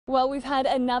Well, we've had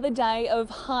another day of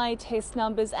high test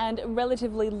numbers and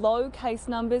relatively low case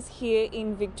numbers here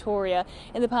in Victoria.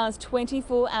 In the past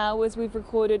 24 hours, we've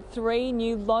recorded 3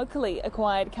 new locally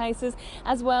acquired cases,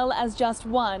 as well as just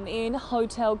 1 in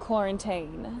hotel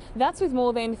quarantine. That's with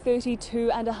more than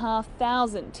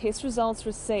 32,500 test results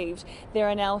received. There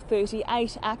are now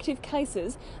 38 active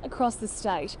cases across the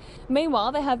state.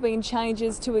 Meanwhile, there have been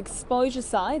changes to exposure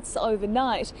sites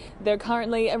overnight. There are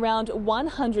currently around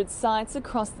 100 sites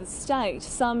across the state.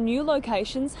 Some new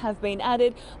locations have been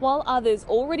added, while others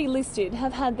already listed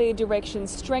have had their directions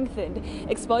strengthened.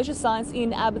 Exposure sites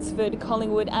in Abbotsford,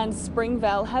 Collingwood and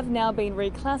Springvale have now been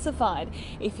reclassified.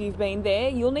 If you've been there,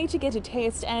 you'll need to get a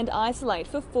test and isolate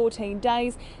for 14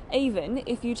 days, even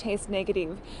if you test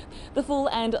negative. The full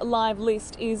and live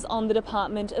list is on the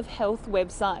Department of Health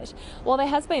website. While there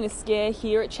has been a scare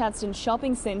here at Chadstone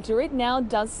Shopping Centre, it now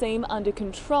does seem under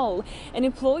control. An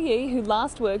employee who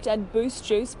last worked at Boost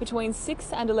Juice between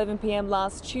 6 and 11 p.m.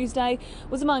 last Tuesday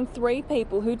was among 3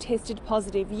 people who tested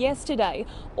positive yesterday,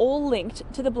 all linked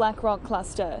to the Black Rock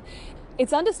cluster.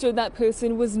 It's understood that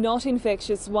person was not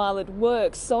infectious while at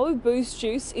work, so Boost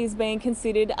Juice is being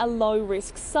considered a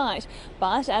low-risk site.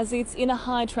 But as it's in a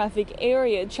high-traffic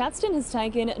area, Chadstone has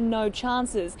taken no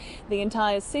chances. The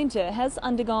entire centre has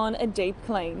undergone a deep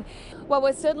clean. Well,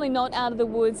 we're certainly not out of the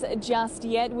woods just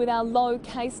yet. With our low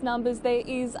case numbers, there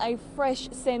is a fresh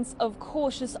sense of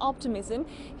cautious optimism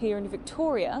here in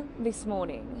Victoria this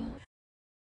morning.